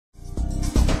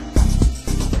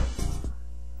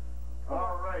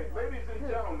and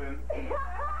gentlemen.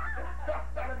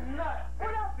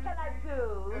 What else can I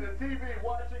do? In the TV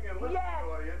watching and listening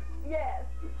audience. Yes.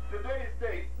 Today's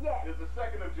date is the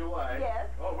 2nd of July. Yes.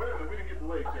 Oh, wait a minute, we didn't get the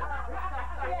late yet.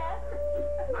 Yes.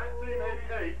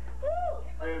 1988.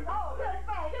 And get a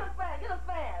fan, get a fan, get a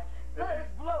fan. Let it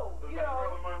blow, you know.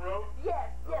 Marilyn Monroe? Yes,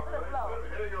 yes, let it blow.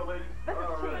 Here you go, ladies. This is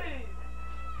cheese.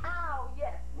 Ow,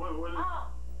 yes. What is it? All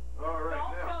right,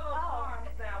 don't now. show those arms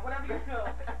down, whatever you do.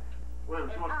 Wait a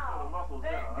minute, you want to show the muscles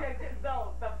down, huh?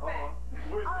 Those, the fat.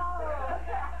 Where's the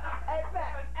fat? Hey,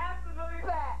 fat. Absolutely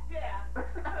fat. Yeah.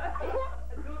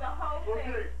 Do the whole thing.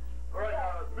 Okay. All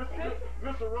right, Miss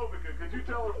Aerobica, could you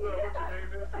tell us what your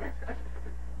name is?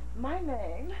 My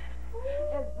name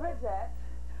is Bridget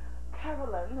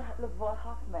CAROLYN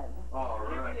Huffman. All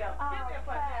right.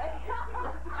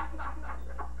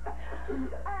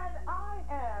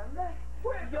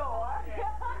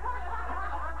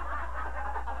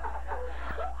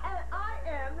 And I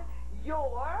am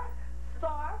your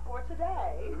star for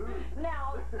today.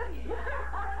 Now, here it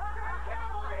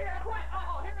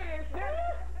is.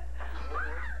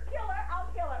 Killer, I'll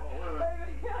kill her. Wait a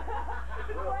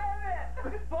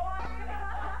minute. Boy.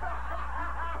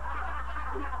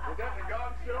 Is that the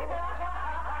God show?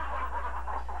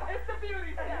 It's the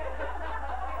beauty show.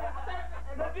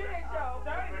 The beauty show.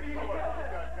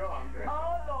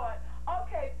 Oh, Lord.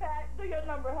 Okay, Pat, do your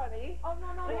number, honey. Oh, no.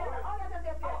 All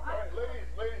right, ladies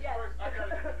first, I got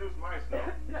to introduce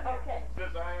myself. Okay.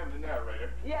 Since I am the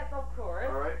narrator. Yes, of course.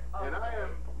 All right. And I am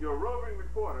your roving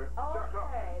reporter, Chuck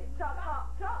Huffman. Chuck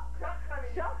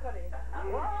honey.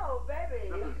 Whoa, baby.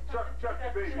 This is Chuck the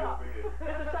baby over here.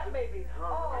 This is Chuck baby.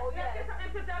 Oh, yes. It's an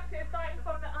introduction starting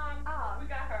from the, we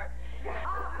got her.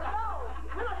 No,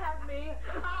 you don't have me.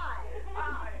 Hi.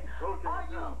 Okay, Are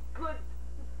you good,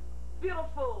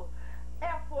 beautiful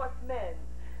Air Force men?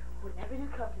 Whenever you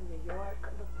come to New York,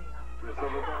 look me up. There's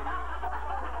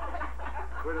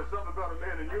something about a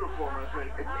man in uniform, I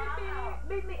think.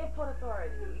 Meet me in Port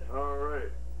Authority. All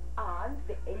right. On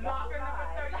the 8th Locker number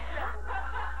 37.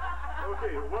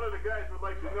 Okay, one of the guys would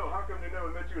like to know, how come they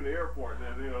never met you in the airport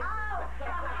then, you know?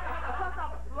 Because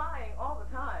I'm flying all the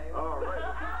time. All right.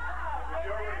 If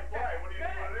you already fly, what do you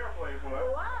need an airplane for?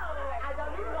 Wow, I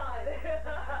don't need one.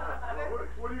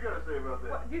 What do you got to say about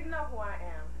that? Well, you know who I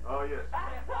am. Oh, yes.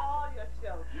 All your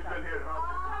shows. You've been here at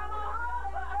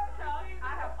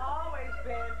I have always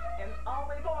been and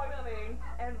always willing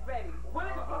and ready.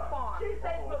 Willing to perform. She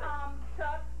says,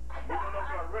 Chuck. We don't know if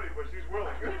I'm ready, but she's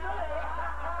willing. I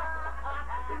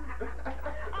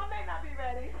may not be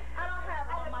ready. I don't have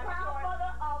all my proud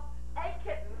mother of 8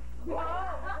 kittens. Oh,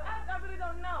 I really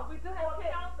don't know. We do have to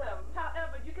count them.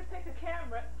 However, you can take the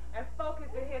camera and focus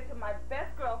it here to my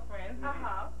best girlfriend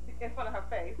in front of her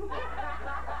face. And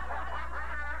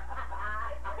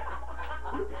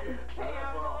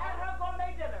her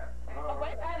gourmet dinner.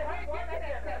 Wait,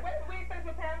 finish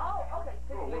with Pam. Oh, okay.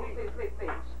 Please.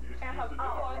 And her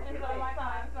and her my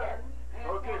son. Yes.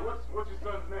 Okay, what's your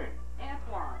son's name?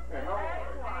 Antoine. And how old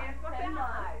are you?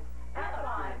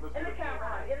 Antoine. In the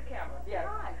camera. Yes.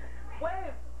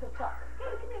 Wave to Chuck.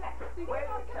 Wave to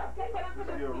Chuck. This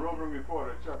is your roving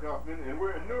reporter, Chuck Huffman, and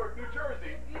we're in Newark, New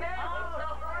Jersey. Yes. On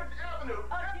South Orange Avenue.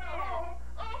 Again.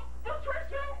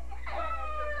 Patricia!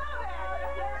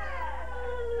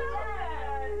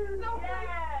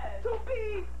 Yes. To be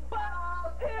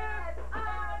bald head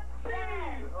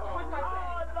auntie. Oh, Lord.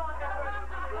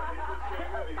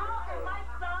 And my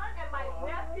son and my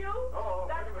nephew.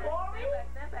 That's CORY.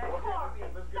 CORY.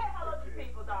 Say hello to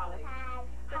people, darling.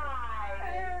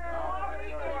 Hi.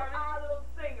 CORY is our little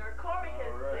singer. CORY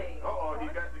can sing. He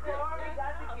got the gift. CORY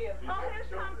got the gift. Oh, here's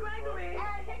son Gregory.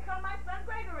 And here comes my son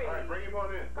Gregory. All right, bring him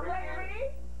on in. Gregory,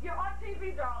 you're on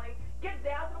TV, darling. Get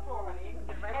down to the floor, honey,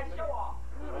 and show off.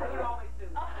 As you always do.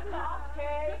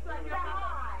 Okay. Say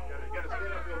hi. Gotta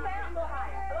stand up here. Say hello, hi.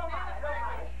 Hello, hi.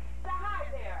 Say hi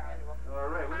there. All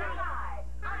right. Hi.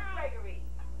 I'm Gregory.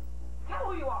 Tell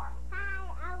who you are. Hi,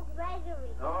 I'm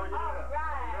Gregory. Oh, yeah. All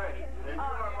right. And you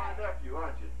are my nephew,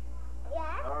 aren't you?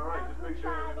 Yes. All right, just make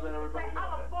sure you let everybody know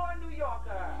I'm a that. born New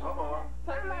Yorker. I'm a born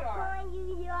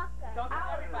New Yorker. Don't tell I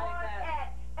was everybody born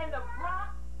that. in the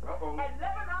Bronx at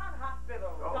Lebanon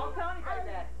Hospital. Don't tell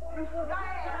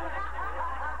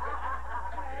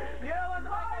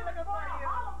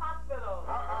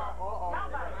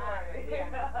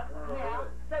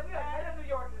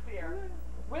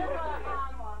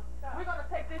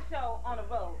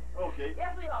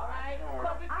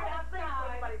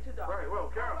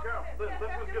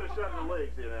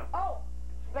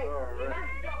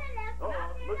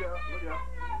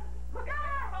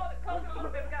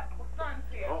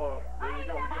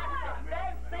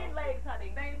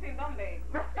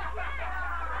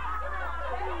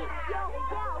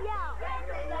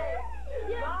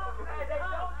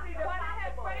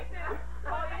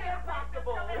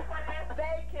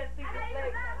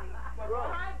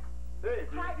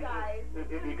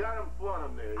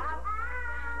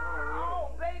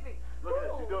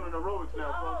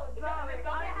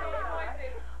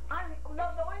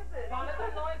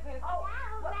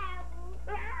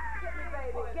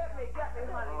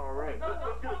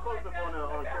close-up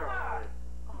on Caroline.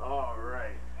 All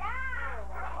right.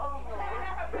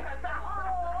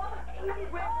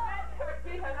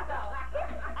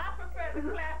 I prefer the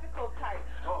classical type.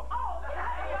 Oh.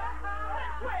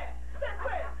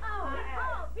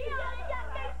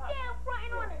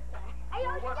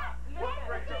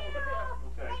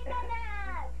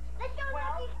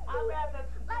 I'd rather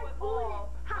do it all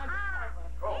undercover.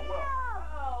 Oh,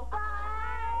 well.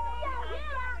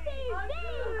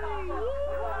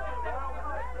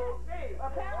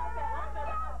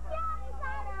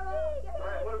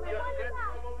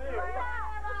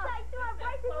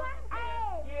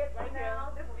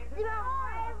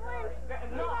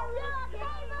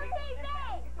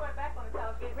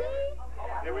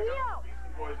 Yeah, we got Beastie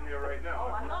Boys in here right now.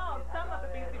 Oh, I know. Some of the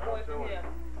Beastie Boys in here.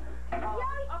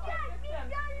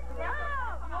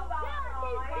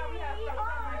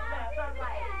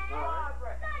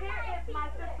 Here is my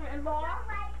sister-in-law.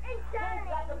 Who's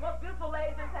got the most beautiful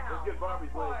legs in town. Let's get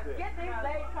Barbie's legs in. Get these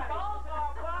legs cut. Those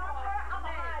are Barbara. I'm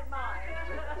gonna hide mine.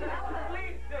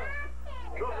 Please do.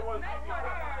 Those are the ones Make your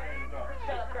hair.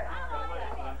 Shut up, Chris.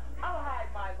 I'll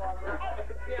hide mine, Barbara.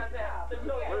 Yeah, we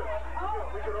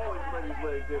could always bring these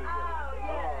legs in again.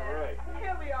 All right.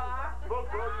 Here we are. Folks,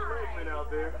 throw your legs in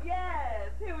out there. Yes,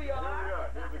 here we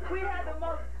are. We have the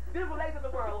most beautiful legs in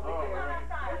the world over here. We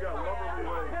got lovely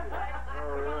legs.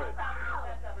 All right.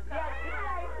 Yes, good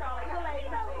legs, Charlie. Good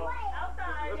legs.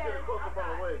 Outside. Let's get a close-up on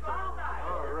the legs.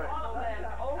 All right.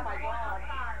 Oh, my God.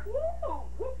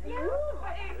 Woo!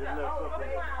 Isn't that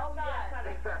something?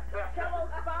 Tell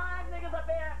those fine niggas up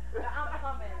there that I'm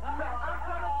coming. I'm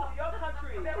coming to your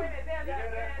country. You hear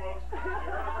that, folks? We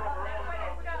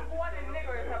got more than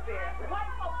niggers up there.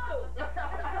 White folks, too.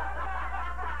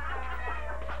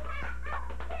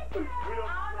 We don't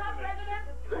I'm not president.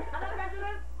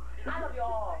 I love you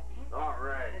all. All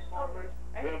right.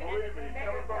 And believe me,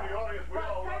 coming from the audience, we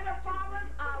all love Potato you. farmers,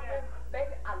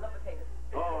 baby, I love potatoes.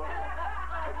 Oh,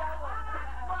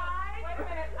 Fried. Wait a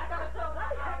minute, I gotta tell you.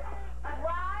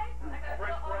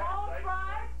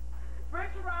 Fried.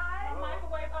 French fries.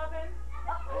 Microwave oven.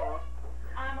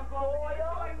 I'm a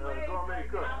gourmet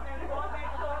cook. I'm a gourmet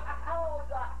cook. Oh,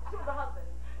 God. She was a husband.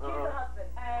 She's a husband.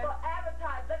 So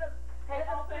advertise. Let us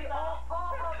see all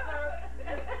of her.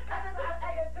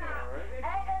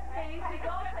 A&P. She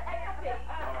goes to A&P. all right.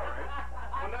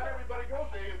 Well, not everybody goes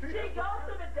to A&P. She goes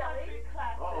to the deli.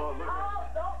 Uh-oh, look at Oh,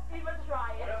 don't even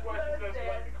try it. That's why she says she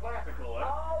likes the classical, huh?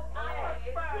 Oh,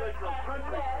 She likes those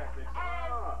country classics.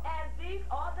 And these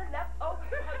are the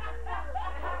leftovers. All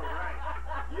right.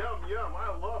 Yum, yum. I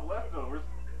love leftovers.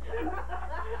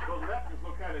 Those napkins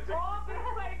look kind of tasty. All these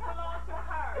plates belong to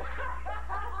her.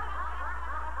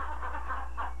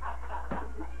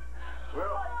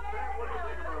 Well, Sam, what do you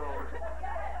think about all this?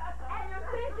 And you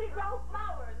see she grows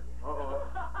flowers. Uh-oh.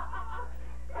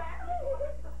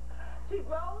 She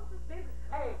grows this,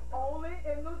 hey, only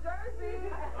in New Jersey. I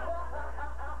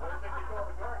didn't think you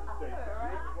called the garden state.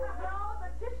 No,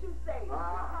 the tissue state.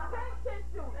 Pink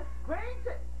tissue. Green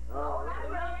tissue. Oh,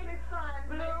 That's green.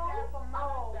 Blue.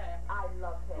 Oh, I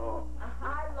love him. Oh.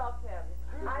 I love him.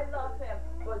 I love him.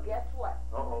 But guess what?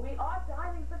 Uh-oh. We are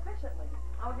dining sufficiently.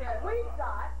 Oh, yeah. We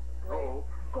got Uh-oh.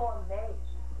 gourmet.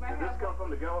 Did this come from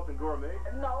the Gallatin Gourmet?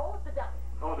 No, the deli.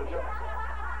 Oh, the Gallatin.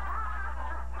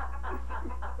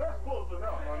 That's close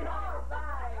enough. I mean, All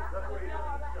right. that's where you do the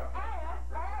shop.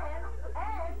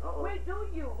 And Uh-oh. we do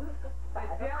use the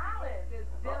deli. This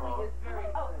deli is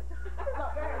very good. No,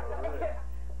 very good.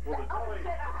 Well, the deli.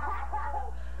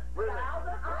 Wait a minute.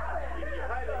 Thousand Islands. You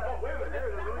hide it. Oh, wait a minute. There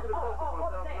it is. Look at the post on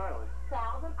Thousand Island.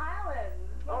 Thousand Islands.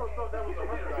 Oh, so that was 100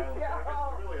 islands. Yeah, I guess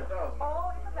it's really 1,000. Oh,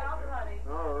 it's 1,000, honey.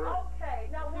 All right. Okay,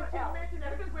 now what else? Mention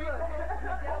that it's good.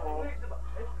 Uh-oh.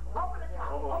 Over the top.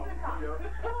 Uh-oh. Over the top. Yeah.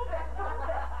 Prove it.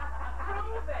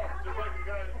 Prove it. Just like the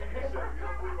guy in the TV show. If you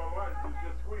don't believe my mind,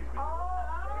 just squeeze me. Oh.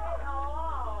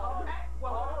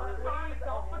 Well, please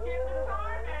don't forget the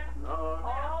timing.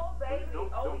 Oh, baby.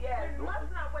 Oh, yes. We must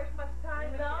not waste much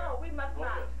time. No, we must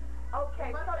not.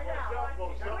 Okay, so now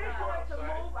we're going to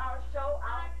move our show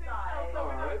outside. So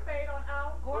we're going to fade on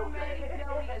out. Gourmet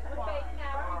deli is fading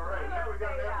out. All right, now we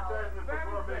got an advertisement for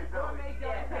Gourmet Deli.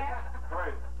 All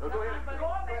right, so go ahead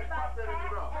and pop that in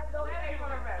your mouth.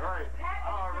 All right,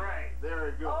 all right, there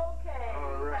we go. Okay.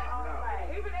 All right,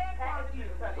 now. Even Antoine is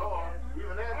eating. Oh,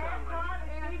 even Antoine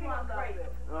is eating a grape.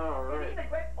 All right. Is it a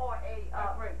grape or a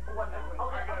grape?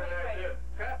 I got an idea.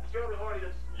 Pat, show the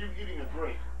audience you eating a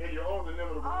grape in your own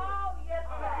inimitable way. Oh, yes,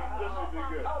 Pat. This will be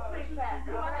good. Oh, please, Pat.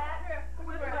 Go ahead.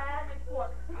 With bad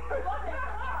report. Go ahead.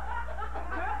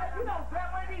 Girl, you know, grab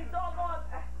one of these doggone.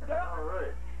 Girl. All right.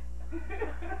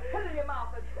 Put it in your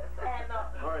mouth. And,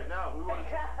 all right, now we want to.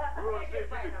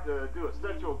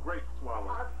 sensual grape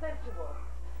swallow. Sensual.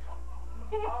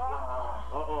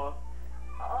 Uh-oh.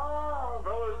 Oh.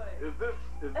 Fellas, is this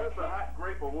a hot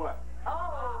grape or what?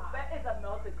 Oh, that is a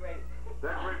melted grape.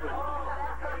 That grape is Melted,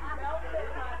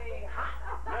 honey. Hot.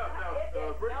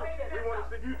 Now, Bridget, we want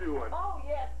to see you do one. Oh,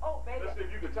 yes. Oh, baby. Let's see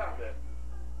if you can top that.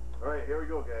 All right, here we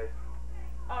go, guys.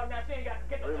 Oh, now she ain't got to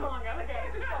get the tongue out. Okay.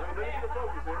 Let me get a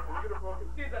focus here. Let me get a focus.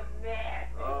 She's a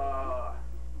nasty.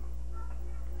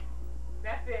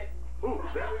 That's it. Ooh,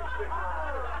 that is sick.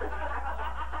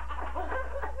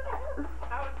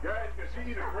 Guys, can she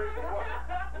eat a grape or what?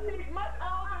 She's much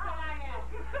older than I am.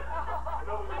 She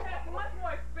has much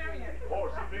more experience. Oh,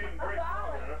 she's eating grapes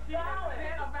longer, huh? She's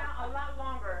been around a lot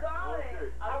longer. Darling,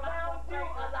 Okay. around you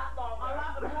a lot longer. A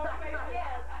lot more faithful.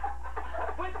 Yes.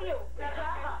 With you.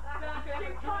 She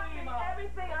taught me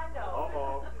everything I know.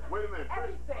 Uh-oh. Wait a minute.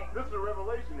 Everything. This is a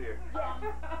revelation here. Yes.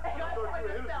 I thought you were an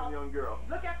innocent young girl.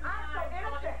 Look at the I'm so signs on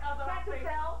innocent. each other's Can't you faces.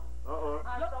 tell? Uh-oh.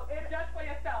 Judge for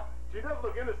yourself. She does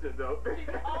look innocent, though. She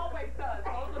always does.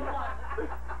 Those are the ones.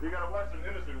 You gotta watch some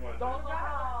innocent ones.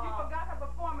 You forgot her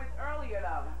performance earlier,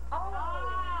 though.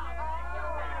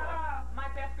 My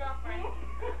best girlfriend.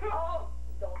 Oh,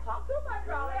 don't talk too much,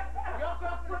 darling. Your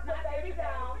girlfriend Put is the not baby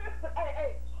down.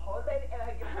 Hey, hold the baby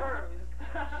and get hers.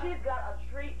 She's got a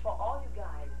treat for all you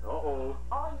guys. Uh-oh.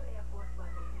 All you Air Force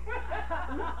buddies.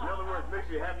 In other words, makes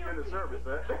you happy in the service,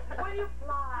 huh? When you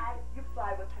fly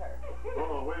with her.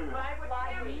 Uh-oh, wait a minute.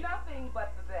 Fly with him, nothing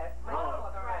but the best. In other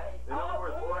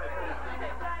words, fly it down.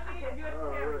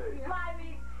 All right. Fly me,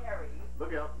 Terry.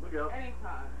 Look out, look out.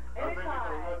 Anytime. I think we're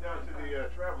going to run down to the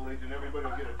travel agent. Everybody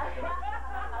will get a ticket.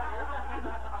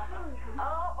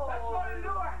 Let's go to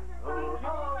Newark. He's going to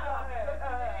go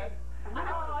back.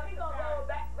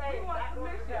 We want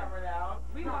commission.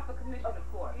 We want the commission, of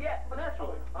course. Yes,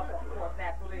 naturally. Of course,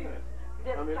 naturally.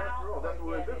 I mean, after all, that's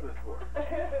what we're in business for.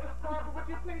 Would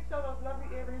you please show those lovely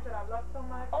earrings that I love so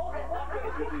much? Oh, they are pretty.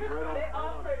 Get these right on. They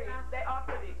are pretty. They are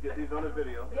pretty. Get these on the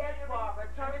video. Yes, Barbara.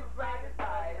 Turn it side to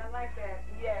side. I like that.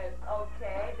 Yes,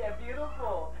 okay. They're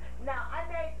beautiful. Now, I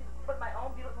made with my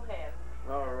own beautiful hands.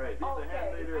 All right. These are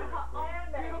handmade earrings.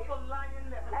 Handmade. Beautiful lion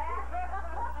lips.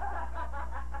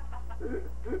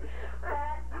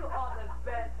 You are the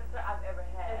best sister I've ever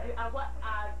had. And what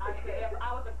I said, if I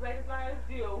was the greatest lion as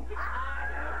you, I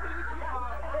know you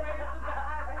are the greatest sister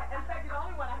I ever had. In fact, you're the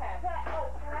only one I had. Pat.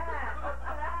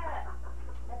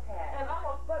 And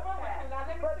almost butt pat. Now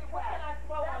let me see, what can I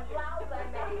throw on you? That blouse I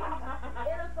made.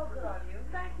 It is so good on you.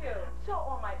 Thank you. Show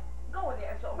on my, go in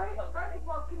there and show my clothes. First of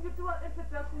all, can you do an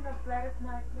introduction of Gladys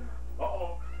Knight, please?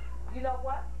 Uh-oh. You know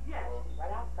what? Yes. Right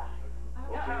outside.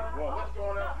 Okay, well, let's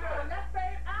go on outside. Let's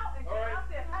fade out and get out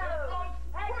there.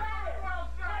 Hey, Gladys.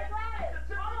 Hey, Gladys.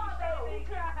 Hold on, baby.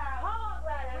 Hold on,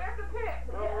 Gladys. Where's the pit?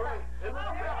 All right. Let's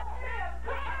go.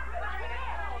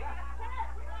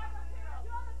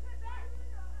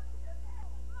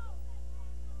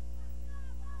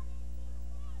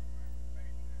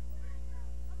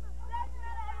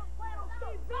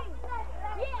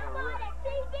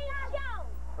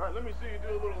 All right, let me see you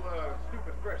do a little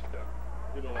stupid fresh stuff.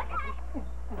 You know, like,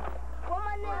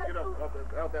 get up,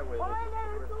 out that way. Is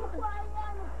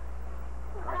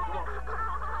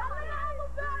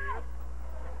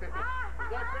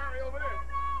that Barry over there?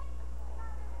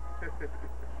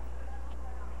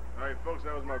 All right, folks,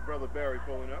 that was my brother Barry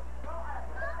pulling up.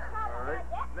 All right,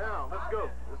 now let's go.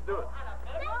 Let's do it.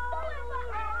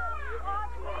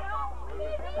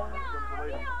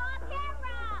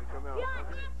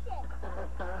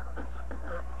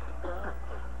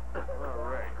 All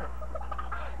right.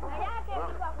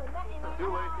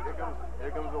 Too late.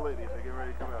 Here comes the ladies. They get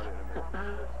ready to come out in a minute.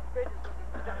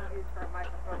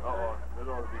 Uh-oh, that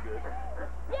ought to be good.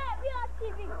 Yeah, we are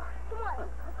TV. Come on.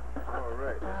 All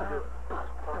right, let's do it.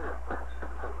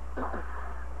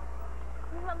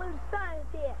 We're going to move the signs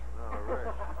here. All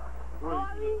right.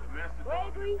 CORY, Master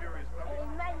Gregory, Furious and puppy.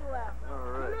 Emmanuel.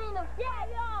 All right. Yeah,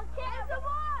 you're on camera. Come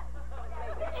on.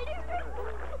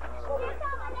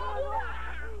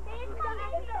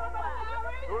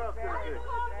 Who else can I see?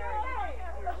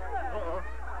 Uh-oh.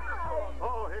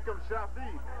 Uh-oh, here comes Shafi.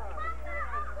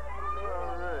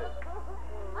 All right.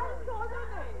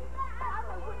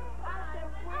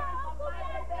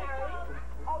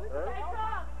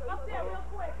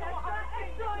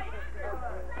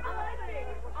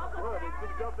 Well, they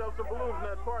just dumped out some balloons in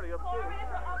that party upstairs.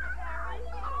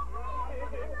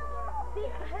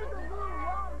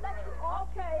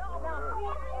 Okay, now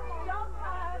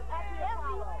showtime at the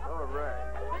Emmy. All right.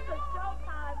 This is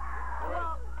showtime.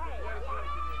 Well, hey.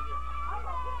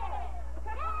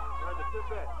 Right, the sit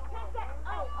back.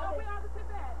 Oh, we are the sit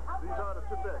back. These are the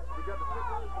sit backs. We got the sit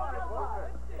backs. Okay.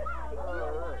 All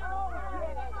right.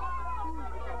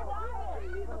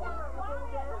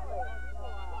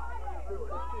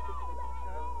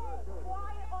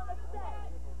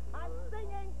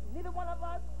 sing, neither one of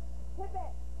us. Hit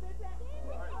that. Hit that.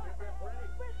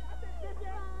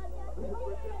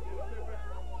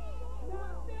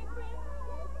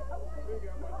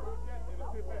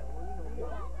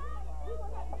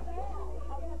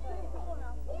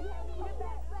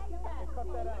 Cut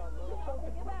that out.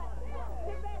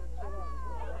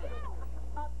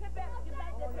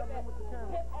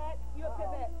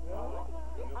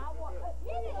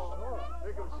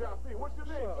 Here comes Shafi. What's your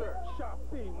name, sir?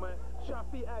 Shafi, man.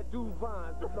 Shafi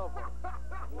Aduvine, the lover. I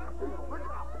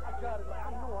got it like,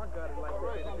 I know I got it like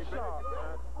that. I'm sharp,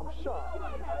 man. I'm sharp.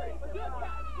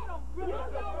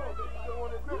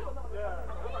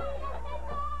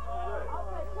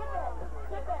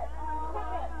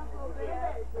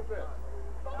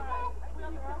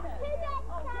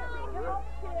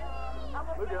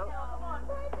 Look out.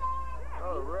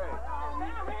 All right.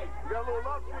 We got a little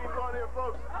love streams on here,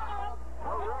 folks.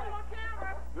 All right.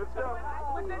 Good stuff.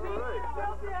 All right.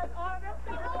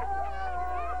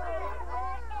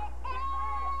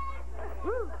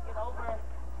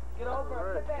 Get over. All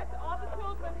right. All the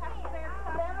children have to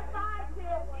stand aside,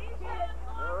 kids.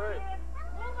 All right.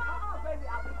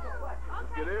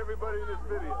 Let's get everybody in this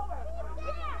video. All right.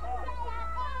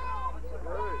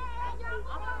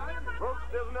 Folks,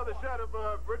 there's another shot of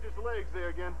Bridget's legs there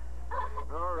again.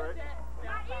 All right.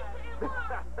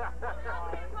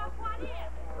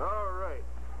 All right.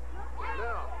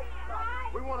 Now,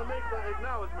 we want to make the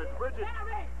acknowledgement. Bridget,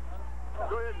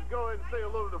 go ahead and say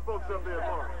hello to the folks up there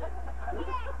for me.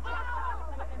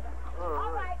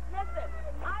 All right, listen.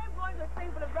 I am going to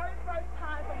sing for the very first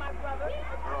time for my brother.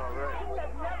 All right. He has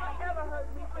never, ever heard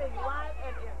me sing live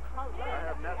and in color. I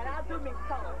have not. And I do mean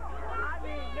color. I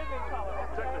mean living color.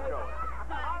 Technicolor.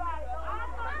 All right.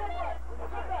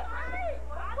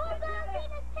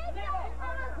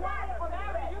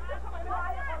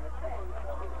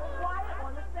 Quiet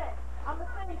on the set. I'm going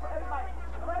to sing for everybody.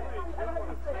 First time you ever heard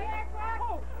me sing.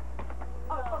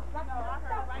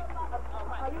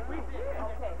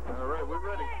 Okay. All right, we're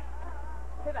ready.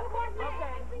 Okay.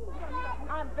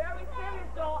 I'm very serious,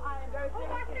 though. I am very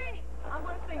serious. I'm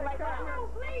going to sing right now.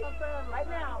 Right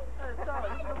now. Sorry.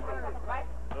 Right?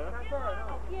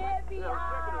 Yeah, be So,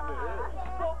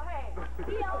 hey.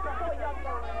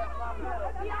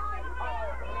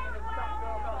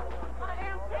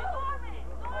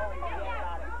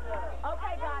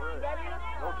 Okay, guys. Ready?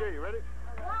 Okay, you ready?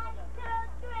 1, 2,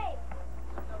 3.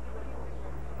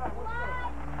 1,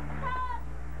 2,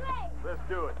 3. Let's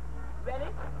do it. Ready?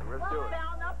 Let's do it.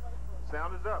 Sound up.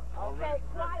 Sound is up. Okay,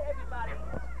 quiet, everybody.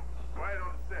 Quiet on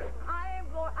the set. I have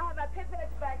my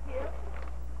pipettes back here.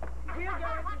 We're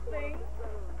going to sing,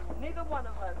 neither one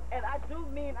of us. And I do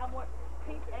mean I want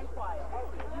peace and quiet.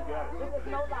 You got it. This is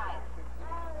no lie.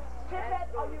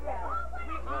 Pipettes, are you ready?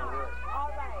 All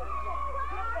right.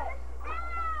 Pipettes.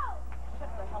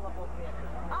 Shut the hell up over there.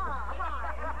 Hi.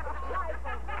 Hi,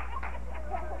 folks.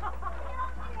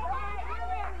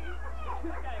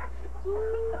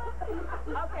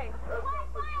 Okay.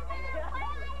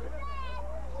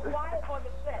 Quiet on the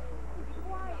set.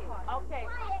 Okay.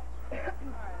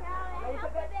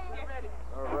 Ready?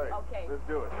 All right. Okay. Let's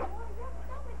do it.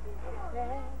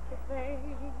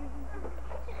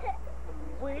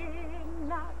 We're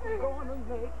not gonna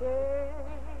make it.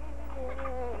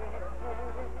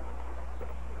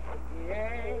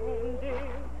 And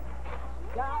it's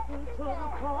gotten to the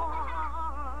point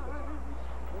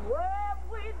where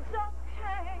we just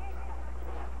can't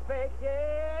fake it.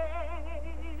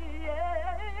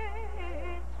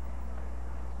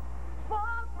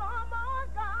 For some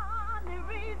ungodly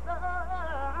reason,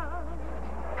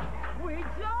 we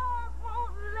just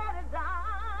won't let it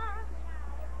die.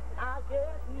 I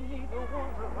guess neither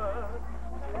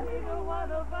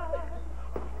one of us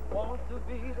wants to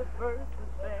be the first to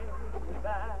say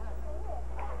goodbye.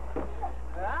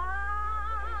 I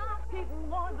keep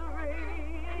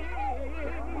wondering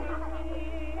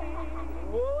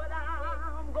what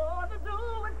I'm gonna do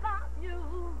without you.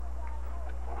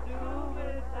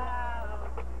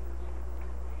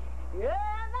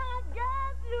 And I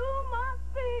guess you must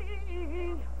be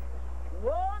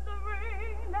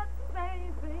wondering that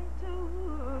same thing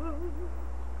too.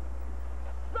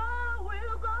 So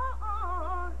we'll go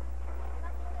on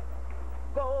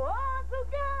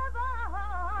together,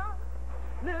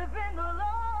 living the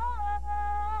life,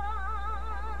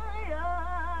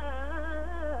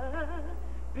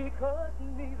 because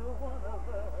neither one of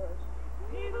us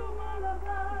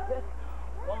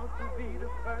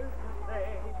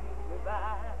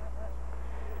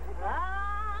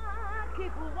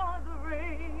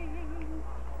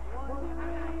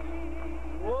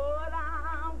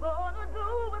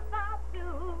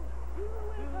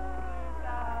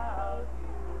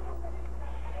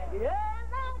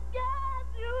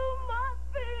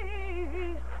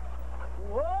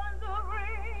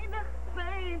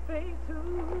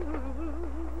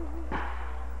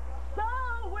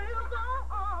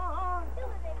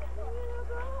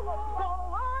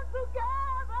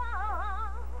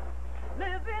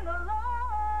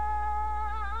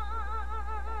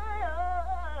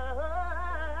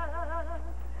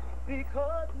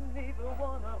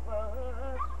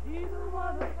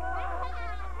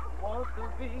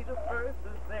be the first to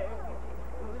say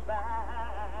goodbye.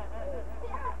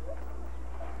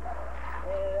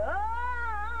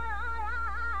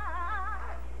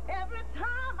 Every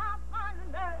time I find a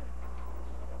nerve,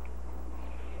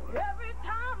 every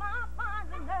time I find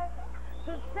a nerve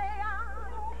to say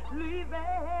I'm leaving.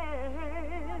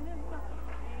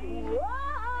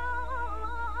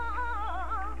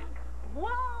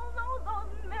 Whoa,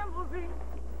 those memories,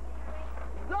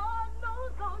 Lord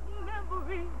knows those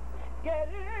memories get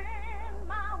in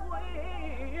my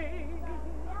way.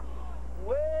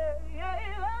 Well,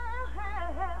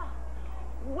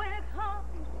 when it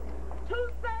comes to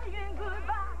saying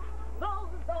goodbye, those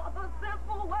are the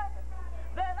simple words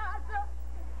that I just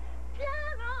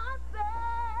cannot say.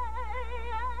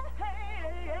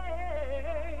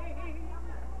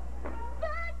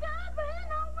 There can be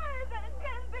no way, there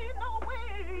can be no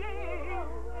way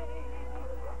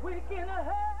we can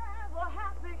have a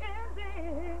happy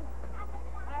ending.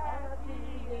 Happy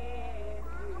ending.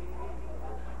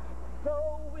 So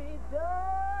we just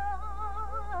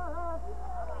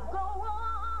go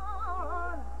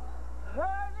on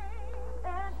hurting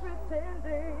and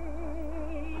pretending.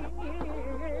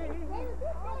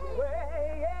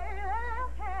 Well,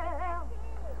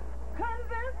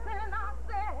 convincing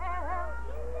ourselves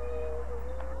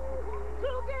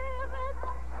to give it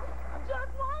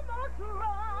just one more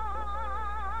try.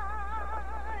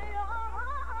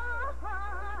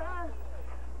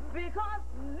 Because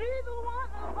neither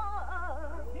one of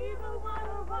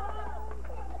us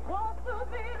wants to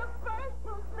be the first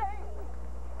to say.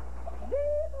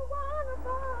 Neither one of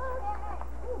us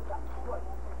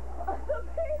wants to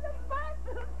be the first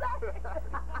to say.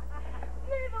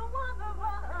 Neither one of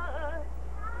us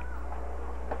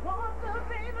wants to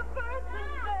be the first to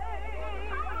say.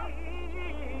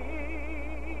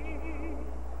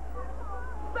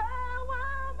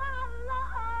 Farewell, my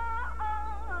love.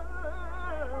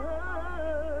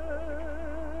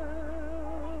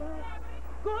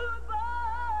 Goodbye.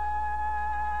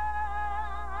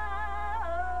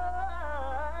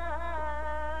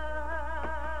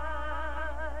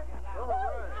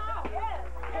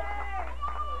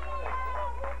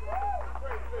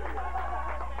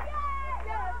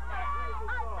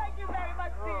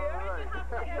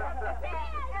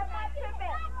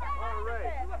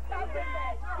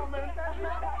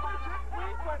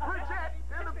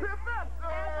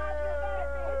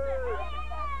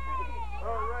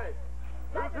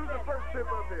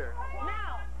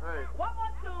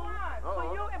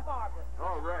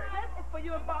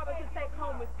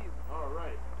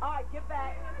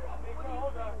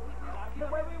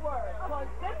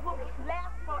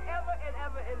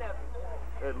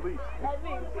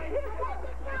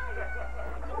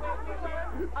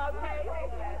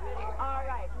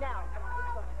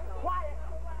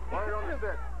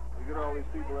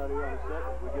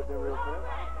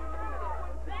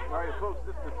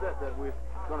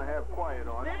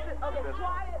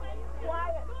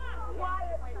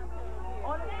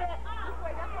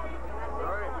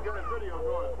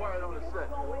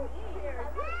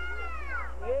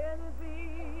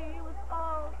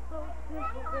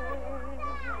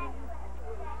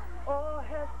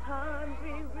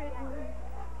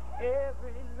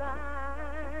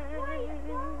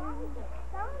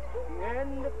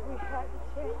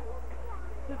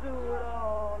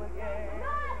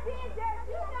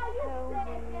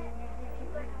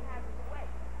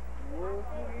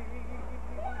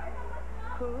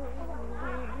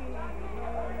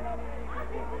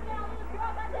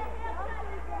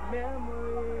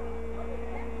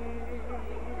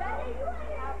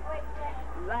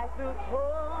 Like the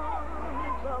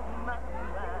poems of my mind.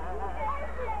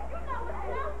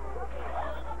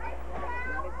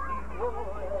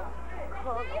 Misty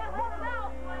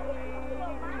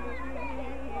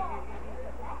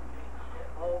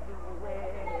world of the way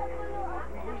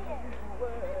we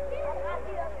were.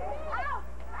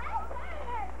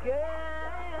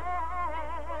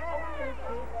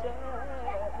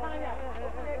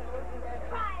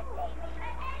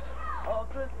 Of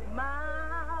the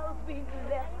smiles we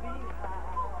left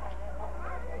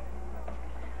behind,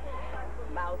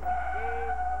 smiles we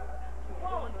gave to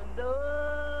one another,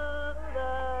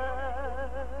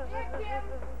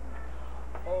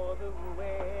 all the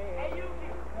way we were.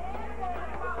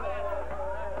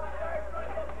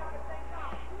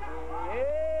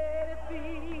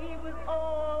 Everything was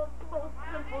all so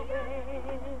simple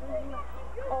then,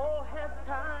 all has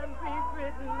time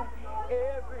rewritten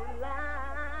every line.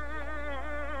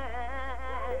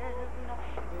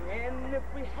 And if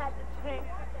we had the chance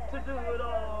to do it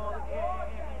all again,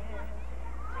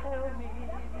 tell me,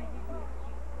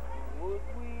 would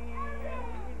we?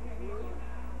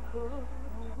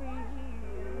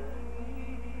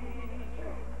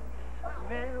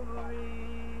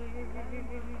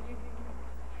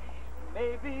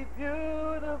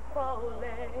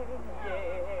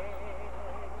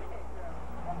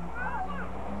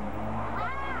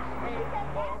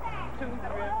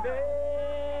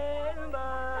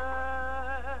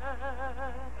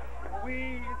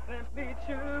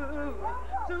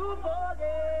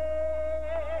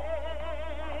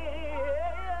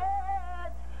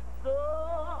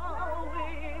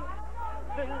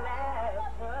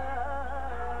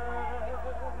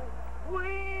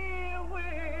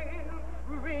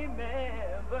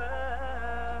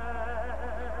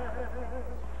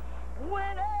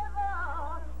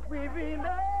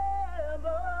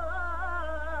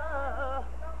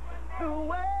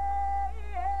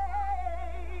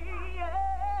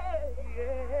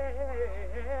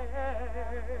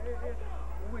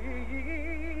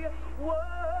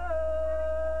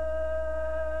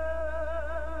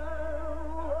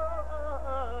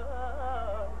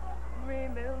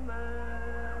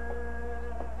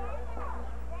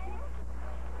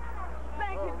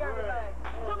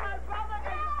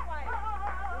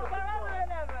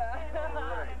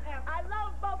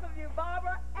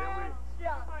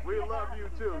 love you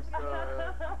too,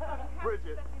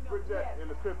 Bridget in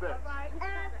the Pipette.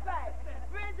 And right.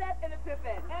 Bridget in the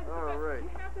Pipette. All right. You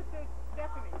have to say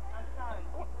Stephanie. I'm sorry.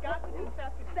 You got to do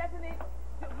Stephanie. Stephanie.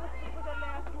 What's that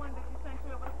last one that you sent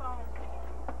me over the phone?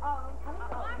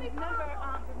 Remember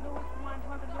the newest one,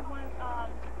 one of the new ones? The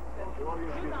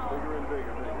audience gets bigger and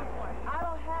bigger. I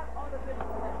don't have all the business.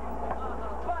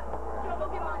 But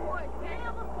look at my voice.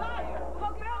 Feel the fire.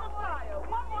 Look at the fire.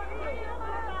 One more thing.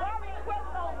 Bar request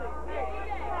only.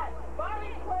 Bar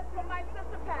request from my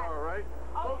sister Pat. All right.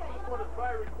 Folks, this one is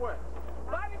by request.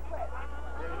 Bar request.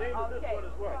 And the name of this one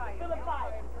is what? Feel the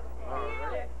fire. All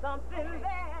right. Something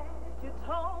that you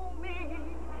told me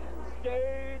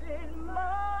stayed in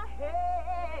my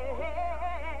head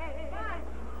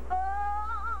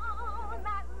all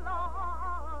night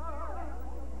long.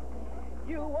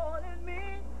 You wanted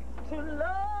me to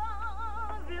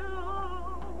love you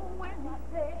when you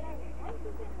said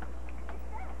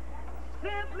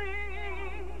simply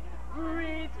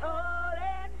reach out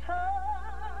and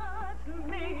touch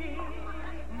me.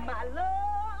 My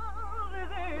love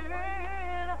is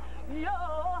in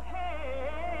your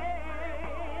hand.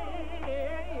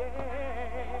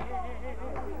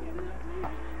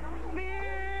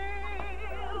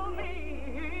 Feel me.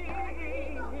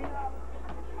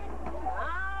 I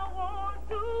want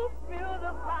to feel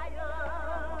the fire.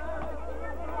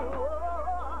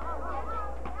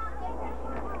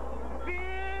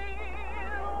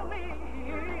 Feel me.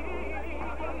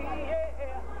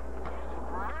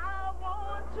 I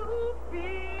want to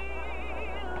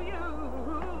feel you.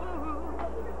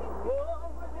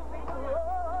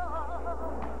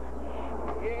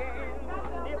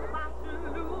 And if I should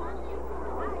lose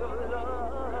your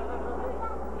love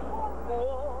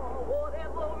for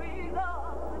whatever reason,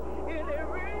 any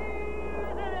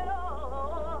reason at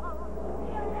all,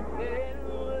 then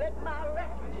let my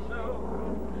record show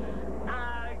I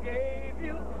gave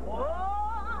you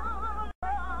all the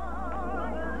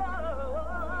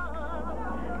love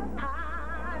I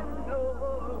know.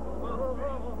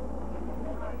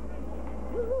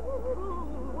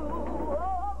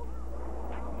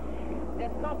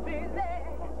 There's something that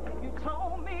you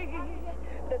told me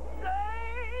that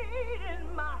stayed in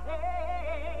my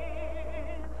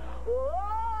head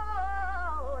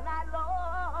all night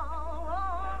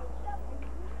long.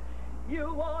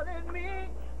 You wanted me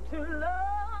to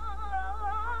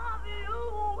love you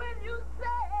when you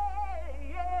said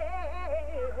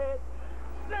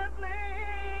simply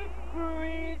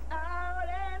reach out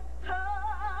and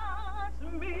touch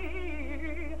me.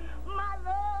 My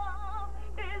love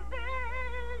is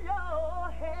in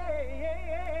your hand.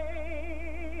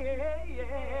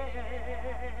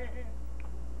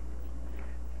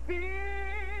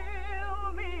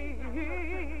 Feel me,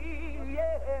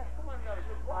 yeah.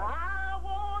 I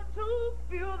want to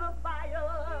feel the fire.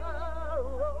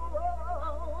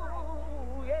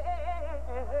 Oh,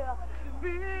 yeah.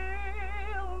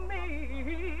 Feel me,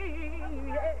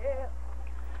 yeah.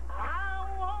 I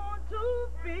want to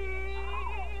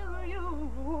feel you.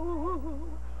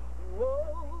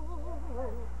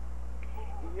 Whoa.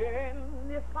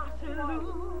 And if I should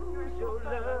lose your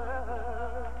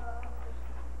love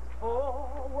for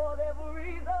whatever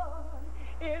reason,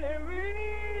 any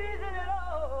reason at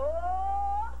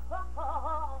all,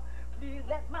 please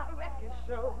let my record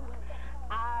show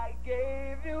I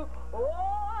gave you all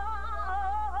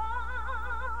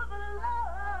the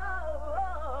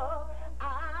love I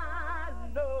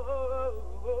know.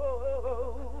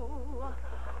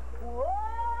 Whoa,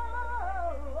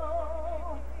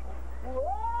 whoa,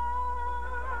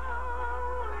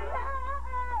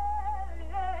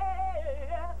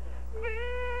 yeah. Feel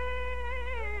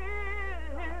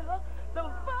the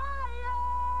fire.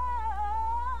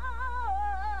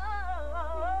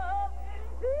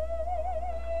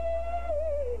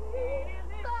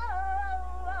 Feel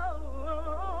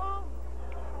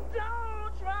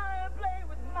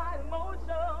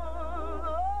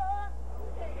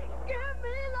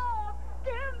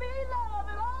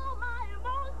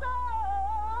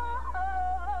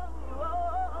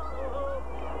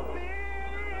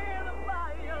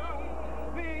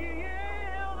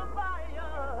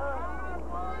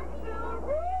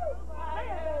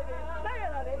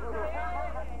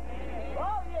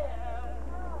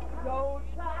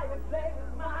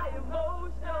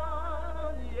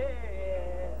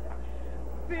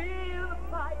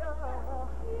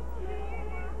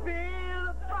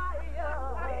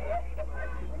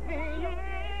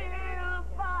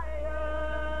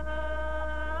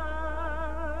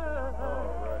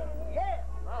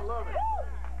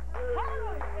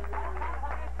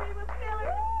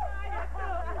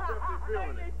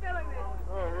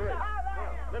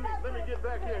get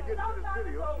back here and get into this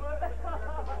video. All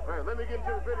right, let me get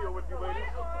into the video with you, ladies.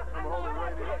 I'm going to hold it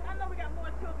right here. I know we got more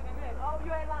children than this. Oh,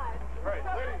 you ain't lying. All right,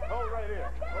 ladies, hold right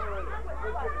here. Hold right here.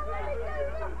 Let's get into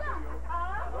this video.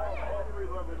 All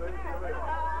three lovely ladies. Come here.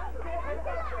 Oh,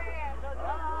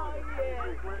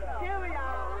 yeah. Here we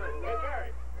are. Hey,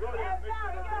 Barry, go ahead. Make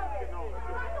sure that's getting over.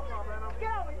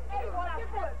 Get over here. Hey, boy,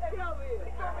 get over here.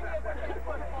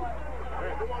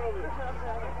 Hey, come on over here.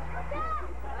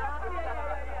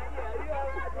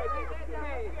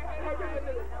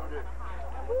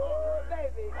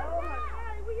 Baby. Oh,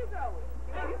 hey, where you going?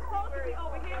 You're supposed to be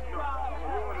over here, strong.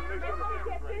 You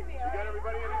got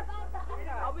everybody in there?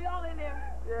 Are we all in there?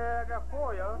 Yeah, I got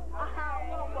 4, y'all.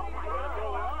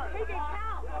 He can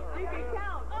count. He can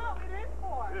count. Oh, it is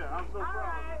 4. Yeah, I'm so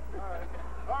proud.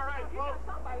 All right, folks.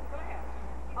 Somebody's glad.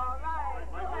 All right.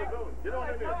 Mike, how you doing? Get on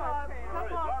in there. All right,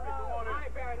 Bobby, come on in.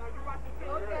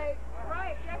 Okay.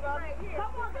 Right. That's right here.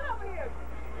 Come on, get over here.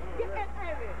 Get that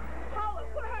Amy. Hold it.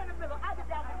 Put her in the middle. I'll get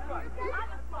down in front.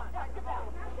 I'm in front. Get down.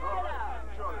 Get out.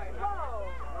 Whoa.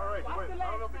 All right, wait. I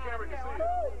don't know if the camera can see you.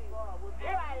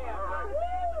 Here I am. All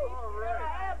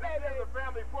right. This is a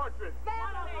family portrait.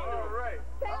 Family. All right.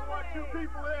 I want you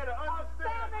people there to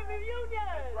understand Family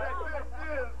reunion. that this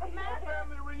is a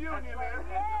family reunion, man.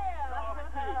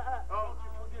 Yeah. Oh,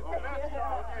 that's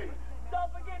okay.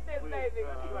 Don't forget this, baby.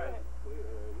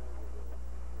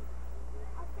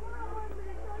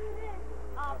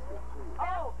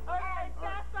 Oh, okay,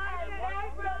 that's right.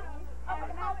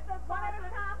 One at a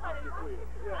time, honey.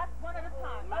 That's one at a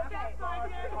time. Okay, so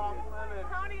here,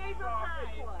 County Angel Time.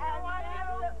 And one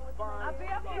I'll be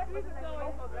up here if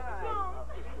going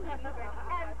and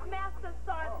Master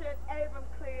Sergeant Abram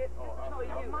cleared for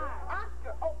you.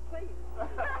 Oscar, oh, please.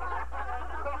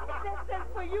 This is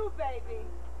for you, baby.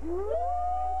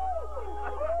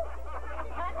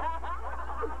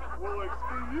 Well,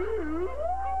 excuse you.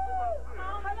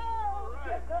 Hello.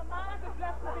 Mine is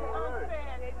left to be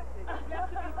unfed. It's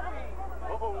left to be free.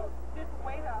 Uh-oh. Just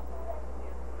wait up.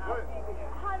 Wait.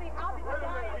 Honey, I'll be Wait a minute.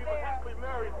 dying He's a there. happily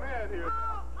married man here.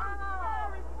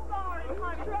 Sorry,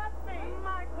 honey. Trust me.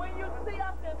 When you see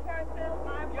us in person,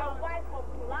 your wife will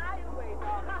fly away,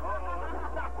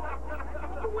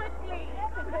 quickly.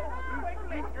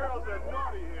 These girls are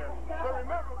naughty here. But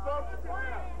remember, folks,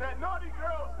 that naughty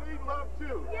girls need love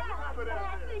too. Yeah, Remember that.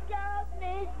 nasty girls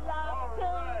need love too.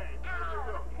 All right.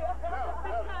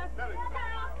 There we go.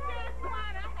 Girls just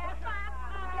wanna have fun.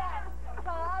 Yes, 'cause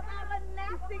I'm a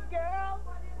nasty girl.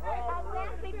 A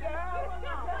nasty girl.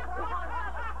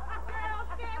 Girls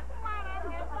just wanna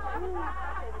have fun.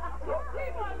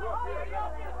 People are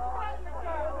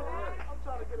I'm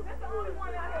trying to get a picture.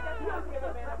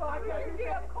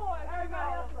 yeah, of course.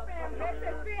 Everybody else is family. They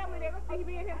said family. They don't see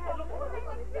me in here.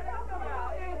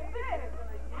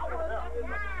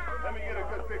 Let me get a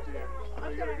good picture here.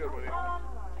 Let me get a good one here. I'm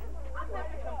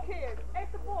messing some kids.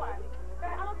 It's a boy. I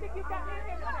don't think you got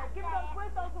anything to say. Give those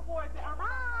with those awards.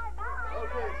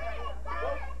 Okay.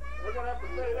 Well, we're going to have to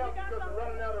say it out because we're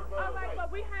running out of all right, but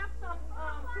we have some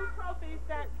 2 trophies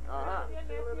that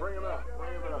bring them out.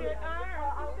 Bring them out. he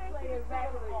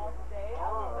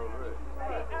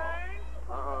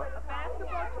earned a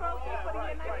basketball trophy for the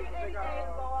year 1988.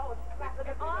 And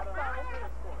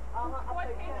also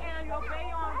 14th annual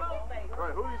Bayonne Road Race.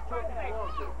 Right, who these trophies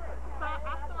belong to?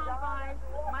 Absalom Vine,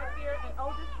 my dear and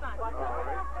oldest son. All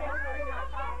right.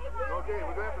 Okay,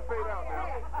 we're going to have to fade out now.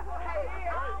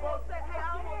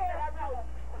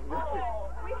 All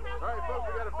right, folks,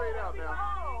 we got to fade out now.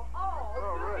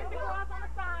 All right. Get the girls on the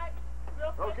side.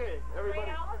 Okay, everybody.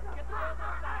 Get the girls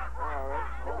on the side. All right,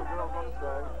 all the girls on the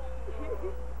side.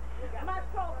 My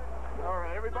trophy. All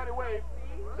right, everybody wave.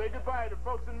 Say goodbye to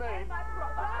folks in Maine.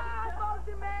 Bye, folks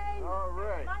in Maine. All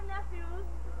right. My nephews.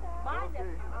 My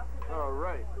nephews. All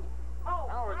right. Oh,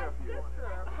 Our my nephew. sister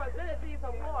presented these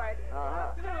awards to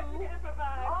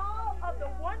all of the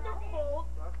wonderful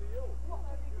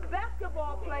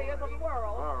basketball players of the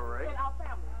world in our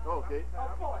family. Okay.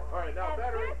 Of course. All right, now and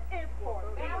battery. this is for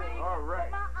me. All right.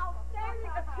 For my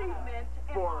outstanding achievement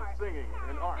in For art. singing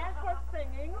and art. And for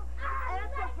singing. And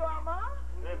for drama.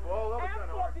 And for all other And kind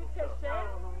of for art. beautician.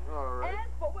 All right. And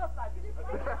for Wilson.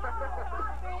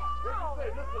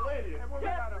 Miscellaneous.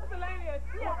 Yes, miscellaneous.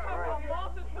 Yes, from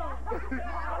multitude.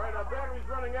 All right, our battery's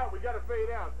running out. We got to fade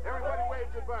out. Everybody wave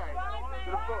goodbye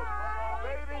to the folks.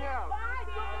 Fading out.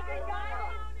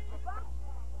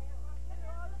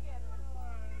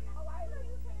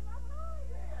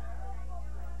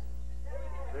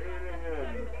 Fading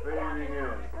in. Fading in. All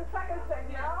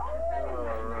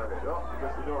right. Oh, I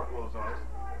guess the door closed on us.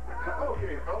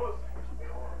 Okay, fellas.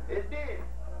 It did.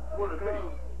 What did it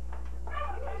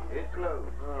be? It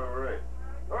closed. All right.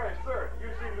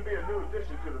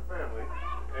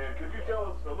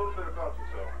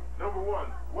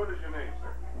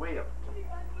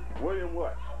 William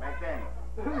what? McDaniel.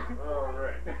 All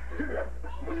right.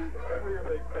 William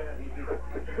McDaniel.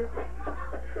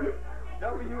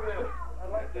 WL. I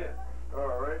like that.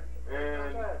 All right.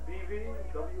 And BV,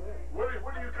 WL. where do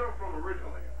you come from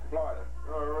originally? Florida.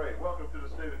 All right. Welcome to the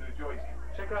state of New Jersey.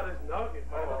 Check out his nugget,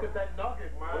 man. Look at that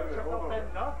nugget, man. Check out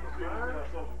that nugget, man.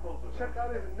 Check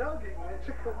out his nugget, man.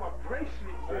 Check out my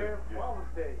bracelet, man.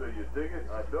 Father's Day. So you dig it?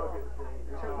 I dug it.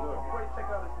 Check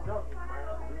out his nugget,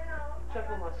 man. Check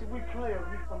out my, see, we players,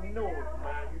 we from Newark,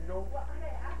 man, you know?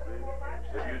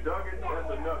 If you dug it,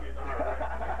 that's a nugget.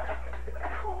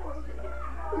 All right.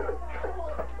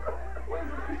 Give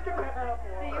me an apple.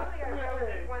 See, you only got to go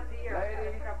once a year.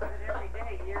 Ladies. I put it every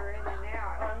day, year in and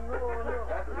out. I know.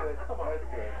 That's good. Come on. That's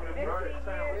good. 15 years.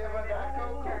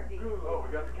 Turkey. Oh,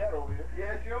 we got the cat over here.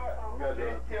 Yeah, sure. We got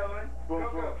the children. Boom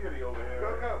Boom Kitty over here.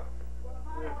 Go.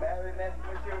 Barry messing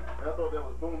with you. I thought that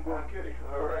was Boom Boom Kitty.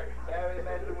 All right. Barry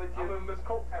messing with I you. remember Miss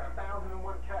Coates had 1,001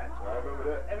 cats. I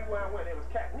remember that. Everywhere I went, there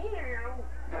was cats. Meow.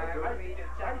 I used to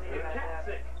get cat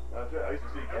sick. That's right. I used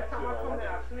to see Every cat shit time I all come over.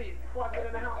 there, I sleep. Before I get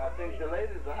in the house, I think the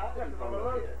ladies are happy I'm from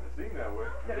allergic. here. It seemed that way.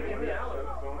 Yeah, they give me allergies. Shut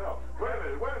us on out. Wait a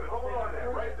minute. Hold on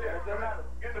there. Right there. Get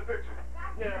in the picture.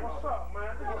 Yeah, what's up,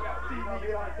 man? We got seaweed on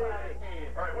the side of his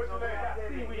head. All right, what's your name? We got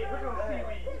seaweed. Look at them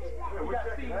seaweeds. We got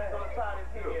seaweed on the side of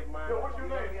his head, man. Yo, what's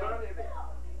your name, son?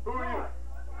 Who are you?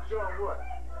 Sean what?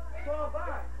 Sean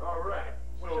Vine. All right.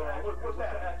 So, what's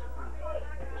that?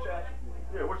 What's your attribute?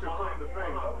 Yeah, what's your claim to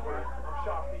fame? I'm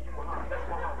Shafi, you Muhammad. That's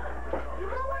Muhammad.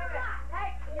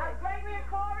 Hey, Gregory and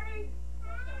Cory.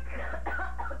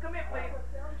 Come here, please.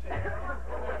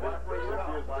 That's where you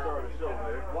have to start the show,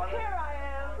 man. Here I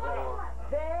am.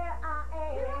 There I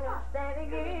am,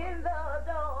 standing in the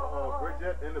door.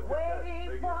 Bridget in the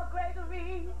waiting for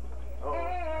Gregory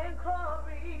and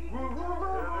Cory.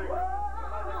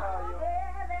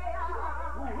 There they are.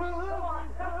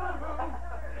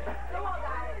 Come on,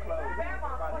 guys.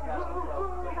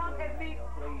 Come and meet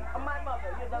my mother.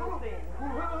 You know the thing.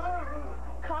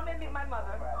 Come and meet my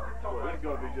mother. Well, that's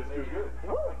going to be just too good.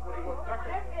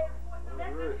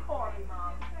 This is Cory,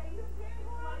 Mom.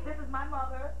 This is my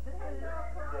mother. This is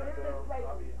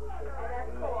Gregory. And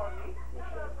that's Cory.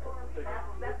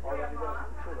 That's Grandma.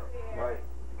 Right.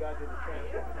 Got to the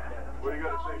transfer. What do you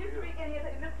got to say? You speak in here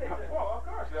in this picture. Well, of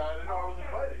course. I didn't know I was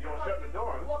invited. You want to shut the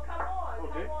door? Well, come on.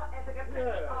 Okay. Come on and take a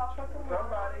picture of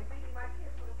Somebody. meeting my kids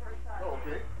for the first time. Oh,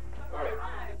 okay. All right.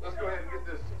 Let's go ahead and get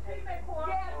this. Yes,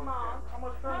 Mom. All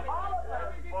of us. All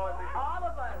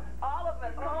of us. All of us.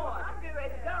 Come on. I'm getting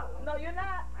ready to go. No, you're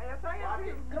not. Yes, I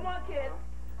am. Come on, kids.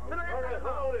 Sit on that All right, side,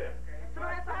 hello Mom. there. Sit on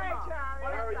that side, Mom.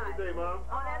 How are you today, Mom?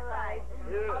 On that side.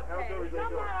 Yeah, how's Okay. everything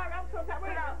going? I'm so tired.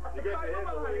 Wait out. You got your head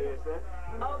over here, son.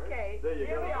 Okay. There you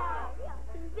Here go. we are. Okay.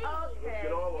 Get all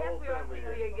the Yes, whole we are family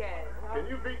speaking here. again. Can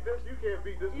you beat this? You can't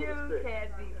beat this with You a stick. can't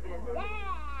beat this.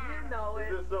 You know Is it.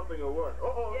 this something or what?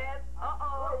 Uh-oh. Yes.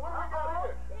 What do we got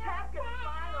here? Tap can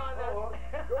fly on us.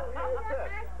 Go ahead, Pat.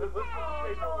 Let's go.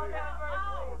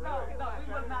 No, we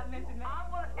was not mentioning that. I'm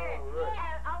gonna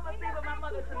sing with my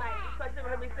mother tonight because you never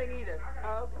heard me sing either.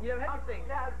 You never heard me sing?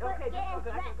 Okay,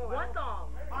 one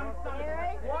song. One song.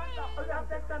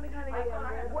 That's something, honey.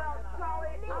 Well,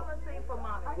 Charlie, I'm gonna sing for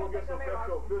Mama. We'll get some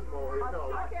Pepto-Bismol here. No.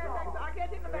 I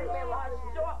can't take the back there. A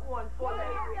short one for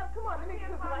ladies. Come on, let me do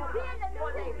it. For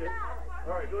ladies.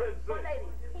 All right, go ahead and For sing.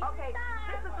 ladies. Okay,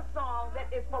 this is a song that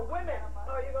is for women.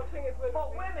 Oh, you're gonna sing it for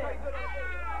women?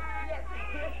 Yes.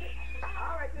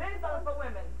 All right, this song is for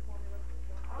women.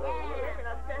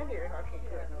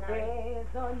 There's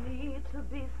a need to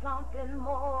be something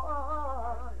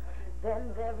more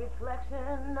than the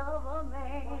reflection of a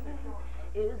man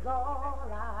is all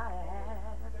I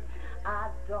ask. I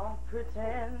don't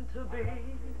pretend to be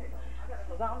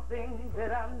something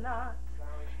that I'm not,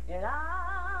 and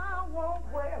I won't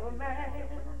wear a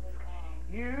mask.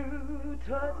 You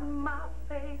touch my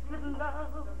face with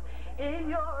love in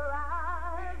your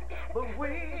eyes, but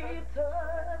we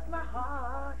touch my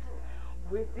heart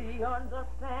with the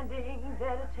understanding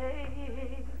that it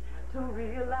takes to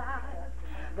realize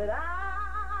that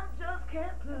I just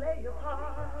can't play a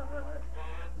part.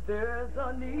 There's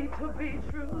a need to be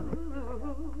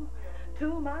true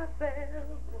to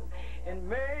myself and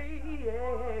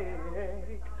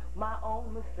make my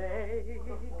own mistake.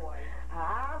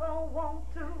 I don't want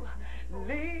to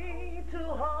lean too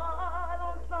hard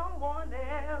on someone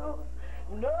else,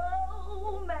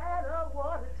 no matter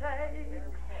what it takes.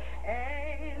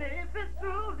 And if it's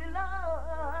truly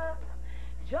love,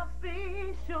 just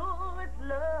be sure it's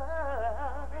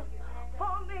love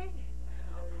for me,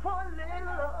 for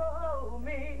little old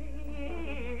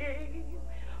me.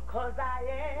 'Cause I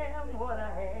am what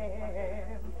I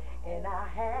am, and I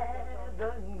have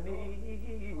the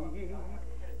need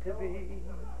to be.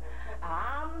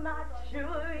 I'm not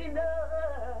sure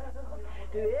enough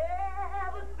to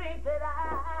ever think that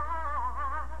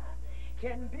I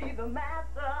can be the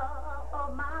master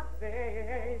of my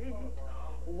fate.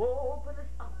 Oh, but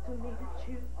it's up to me to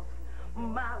choose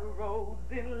my road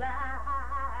in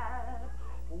life.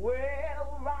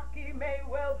 Well, Rocky may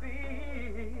well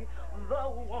be the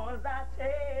ones I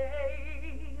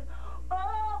take.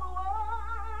 Oh, the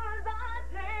ones I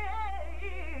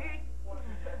take.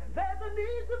 There's a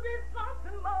need to be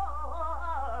something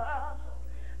more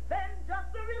than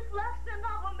just a reflection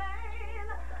of a man.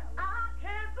 I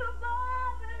can't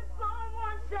survive in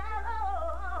someone's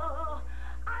shadow.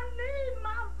 I need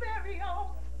my very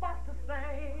own spot to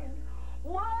stand.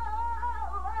 Whoa,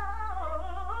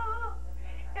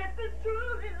 if it's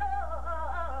truly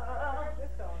love,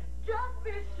 just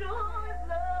be sure it's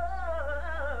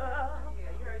love.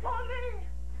 For me,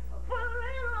 for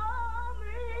little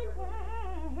me,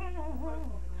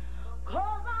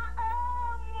 'cause I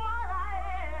am what I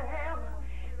am,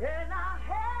 and I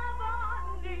have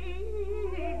a need.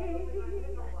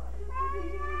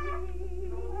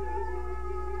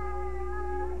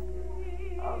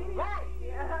 All right.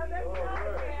 Yeah, that's right.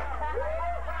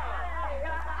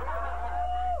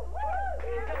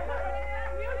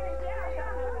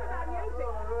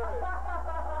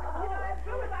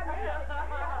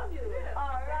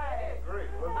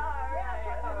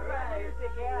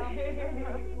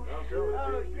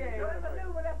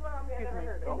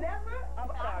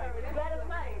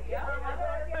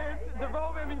 The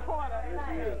roving reporter. And I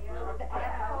didn't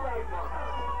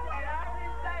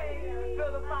say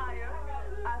feel the fire.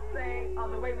 I sang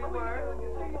on the way we were. You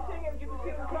can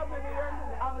sing club in the air.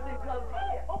 I was in club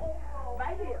here. Oh,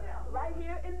 right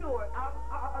here in Newark. I'm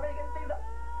already gonna sing the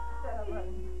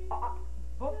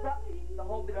booked up the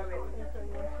whole bit already.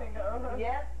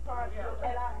 Yes.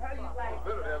 And I heard you like. It's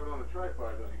better to have it on the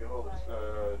tripod though. You can hold it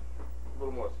a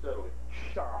little more steadily.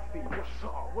 Shafi, what's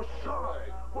up? What's up?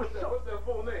 Right. What's up? What's that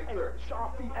full name, sir?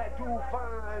 Shafi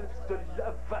Abdul-Vines, the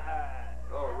lover.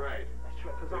 All right. That's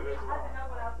right, 'cause I'm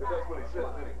That's what he says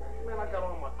anyway. man, I got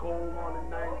all my gold on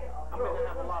tonight. I'm gonna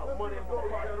have a lot of money in my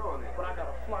pocket, but I got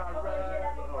a fly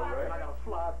ride. And I got a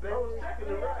fly bang. I was checking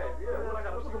the ride, yeah. Man, I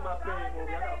got look at my bang on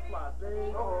me. I got a fly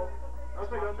bang. I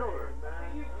think I know her.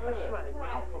 That's right, man.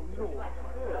 I'm from Newark.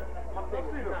 My thing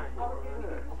is nice.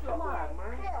 I'm fly,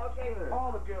 man. Okay.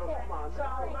 All the girls fly, man.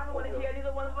 Sorry, I don't want to hear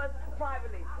neither one of us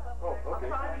privately. Oh, okay.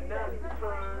 Now you can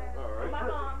turn. All right. My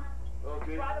mom.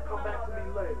 Okay. Come back to me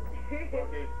later.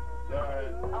 Okay. All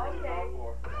right. Okay.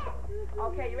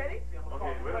 Okay, you ready?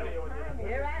 Okay, ready?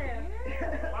 Here I am.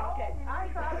 Okay. I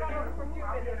ain't trying to run over from you.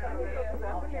 Let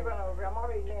me run over. I'm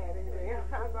already mad. It's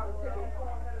time to go to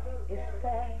the It's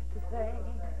sad to think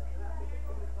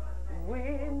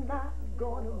we're not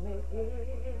gonna make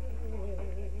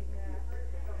it.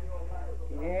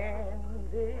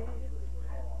 And it's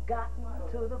gotten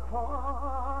to the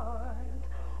point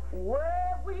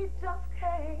where we just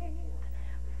can't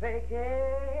fake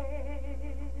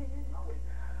it.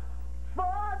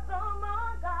 For some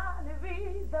ungodly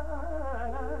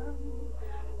reason,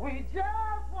 we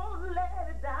just won't let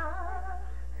it down.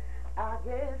 I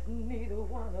guess neither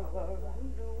one of us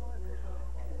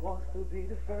wants to be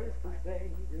the first to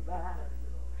say goodbye.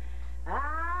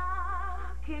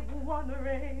 I keep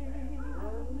wondering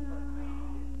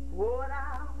what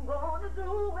I'm gonna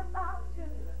do without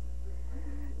you.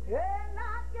 And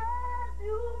I guess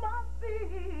you must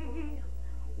be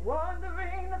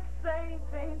wondering the same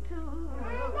thing too.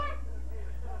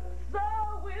 So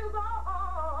we'll go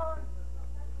on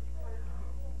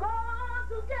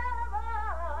together,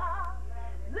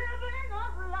 living a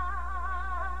life,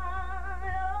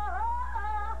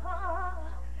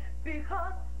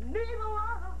 because neither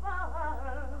one of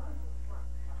us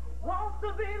wants to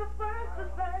be the first to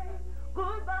say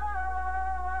goodbye.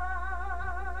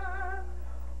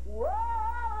 Whoa,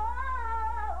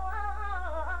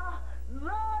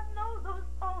 Lord knows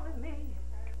it's only me.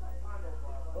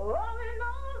 Only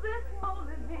knows it's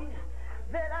only me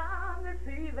that I'm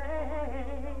deceiving.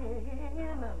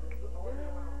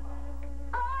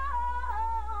 Oh,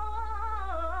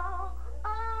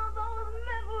 those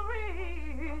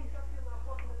memories.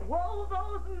 Whoa,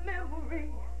 those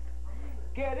memories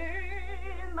get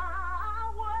in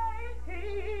my way.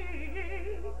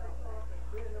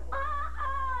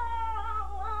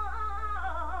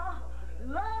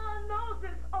 Lord knows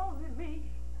it's only me.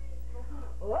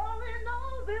 Only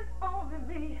knows it's only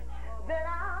me that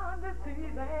I'm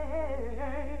deceiving.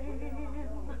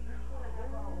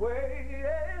 Well,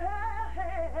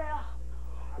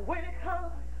 when it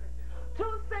comes to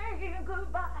saying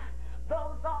goodbye,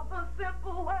 Those are the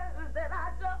simple words that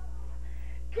I just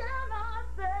cannot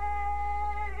say.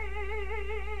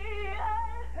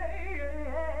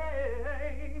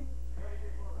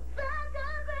 There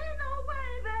can be no way,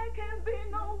 there can be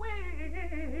no way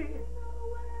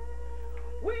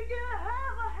we can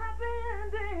have a happy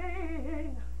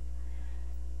ending.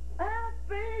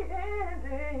 Happy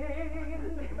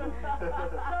ending. So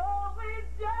we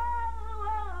just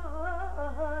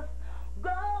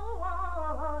go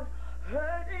on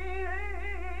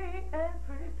hurting and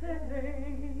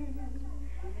pretending.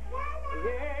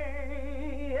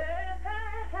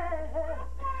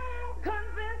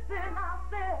 Convincing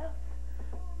ourselves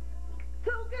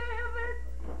to give it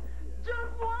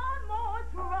just one more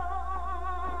try.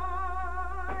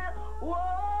 Whoa,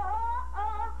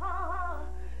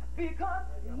 because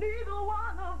neither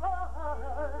one of us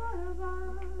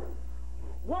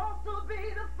wants to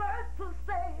be the first to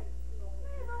say it.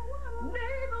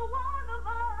 Neither one of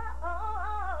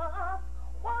us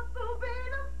wants to be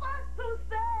the first to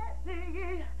say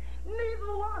it.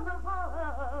 Neither one of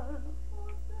us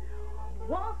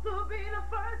wants to be the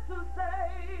first to say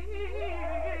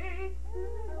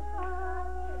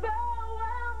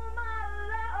farewell, my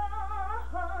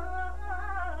love.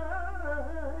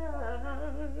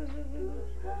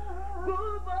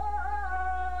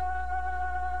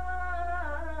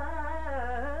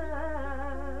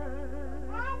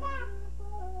 Goodbye.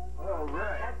 All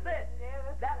right. That's it.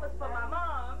 That was for my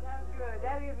mom. That's good.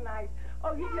 That is nice.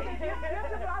 Oh, you just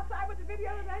go outside with the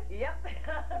video today? Yep.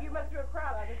 You must do a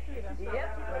crowd on the street. Yep.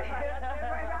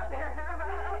 Right out there.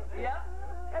 Yep.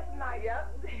 That's nice.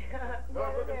 Yep. No,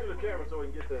 look into the camera so we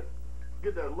can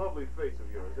get that lovely face of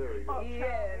yours. There you go.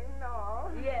 Yes.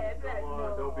 No. Yes. Come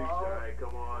on, don't be shy.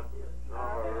 Come on.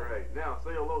 All right. Now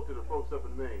say hello to the folks up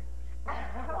in Maine.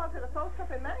 Hello to the folks up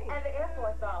in Maine. And the Air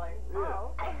Force, darling. Yeah.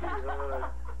 Oh.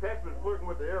 Pat's been flirting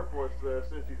with the Air Force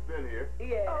since she's been here.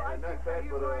 Yeah. Oh, I And not think Pat,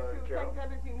 you're but going to Carol. take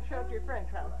everything and show to your friend's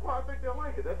house. Well, I think they'll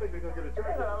like it. I think they're going to get a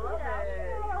chance. So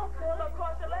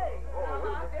cross your legs.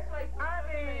 Oh, This way. I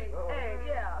mean, hey,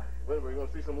 yeah. wait a minute. We're going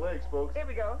to see some legs, folks. Here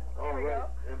we go. All right.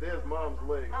 And there's Mom's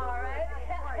legs. All right.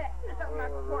 I'm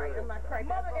not quite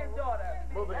Mother and daughter.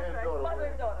 Mother and daughter. Mother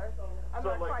and daughter. I'm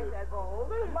So not like quite this. that bold.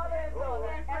 Mother and daughter.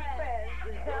 And friends.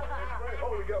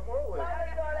 Oh, we got more legs. Mother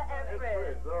and daughter and And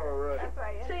friends. friends. All right. That's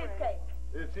right. Cheesecake.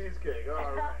 It's cheesecake. All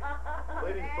right.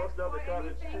 Ladies, bust out the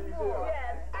cottage cheese here.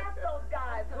 Yes, ask those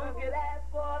guys who can ask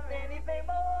for anything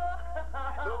more.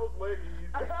 Those ladies.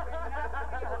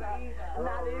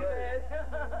 Not even.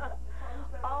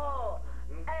 Oh,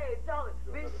 hey, Charlie,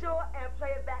 be sure and play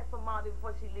it back for Mommy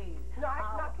before she leaves. No,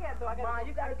 I can't though. Mom,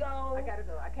 you gotta go. I gotta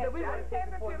go. I can't. We I'll stay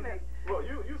for a few minutes. Well,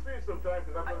 you see it sometime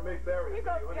because I'm going to make Barry. He's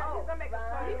gonna make them.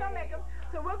 He's gonna make them.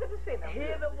 So we'll get to see them.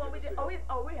 Here's the one we did. Oh, we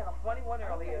had a funny one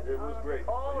earlier. It was great.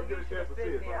 Oh, you get a chance to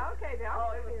see it. there. Okay, then.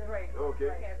 Oh, it was great.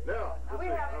 Okay. Now,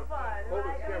 We having fun. hold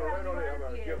this camera right on here. I'm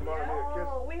going to give Mommy a kiss.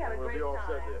 Oh, we had a We'll great be all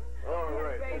set time. there. All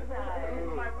right. Great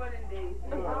time. My running days.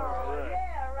 All right.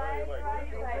 Yeah, right. How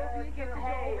you like Right.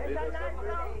 Hey, It does nice something.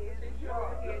 song.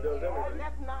 It does everything.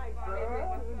 That's nice.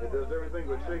 It does everything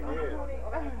but shake your hand.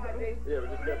 Yeah, we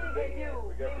just got the date. We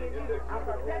got the index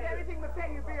number. That's everything but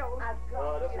pay your bills. That's the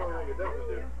only thing it doesn't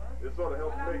do. It sort of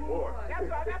helps make more. That's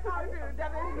right. That's all it do. That's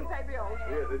everything pay bills.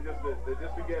 Yeah, they're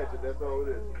just a gadget. That's all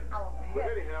it is. But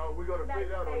anyhow, we're gonna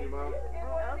fade out on you, Mom.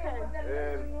 Okay.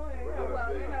 And we're gonna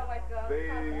say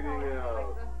fading out.